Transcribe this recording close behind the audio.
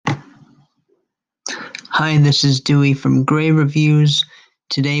Hi, this is Dewey from Gray Reviews.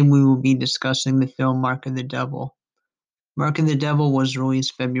 Today we will be discussing the film Mark of the Devil. Mark of the Devil was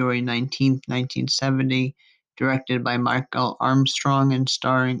released February 19th, 1970, directed by Michael Armstrong and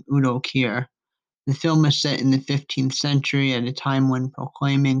starring Udo Kier. The film is set in the 15th century at a time when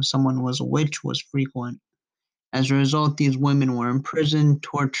proclaiming someone was a witch was frequent. As a result, these women were imprisoned,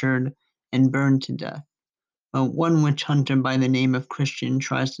 tortured, and burned to death. But one witch hunter by the name of Christian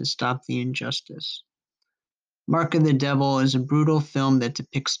tries to stop the injustice. Mark of the Devil is a brutal film that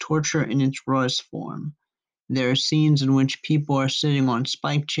depicts torture in its rawest form. There are scenes in which people are sitting on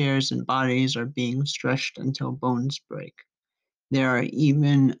spike chairs and bodies are being stretched until bones break. There are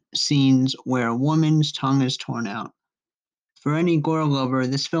even scenes where a woman's tongue is torn out. For any gore lover,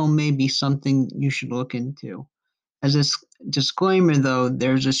 this film may be something you should look into. As a disclaimer, though,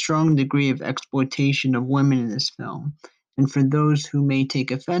 there's a strong degree of exploitation of women in this film, and for those who may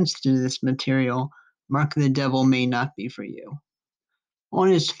take offense to this material, Mark of the Devil may not be for you. On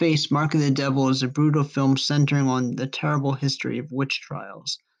its face, Mark of the Devil is a brutal film centering on the terrible history of witch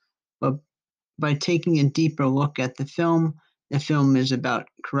trials, but by taking a deeper look at the film is about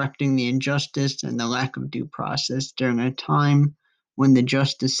correcting the injustice and the lack of due process during a time when the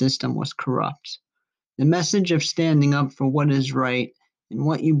justice system was corrupt. The message of standing up for what is right and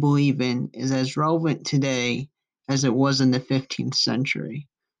what you believe in is as relevant today as it was in the 15th century.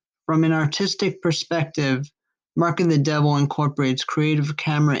 From an artistic perspective, Mark of the Devil incorporates creative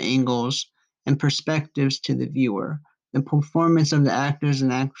camera angles and perspectives to the viewer. The performance of the actors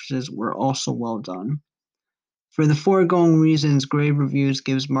and actresses were also well done. For the foregoing reasons, Grave Reviews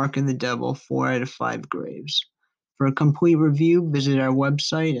gives Mark of the Devil 4 out of 5 graves. For a complete review, visit our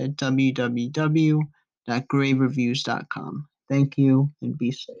website at www.gravereviews.com. Thank you and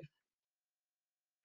be safe.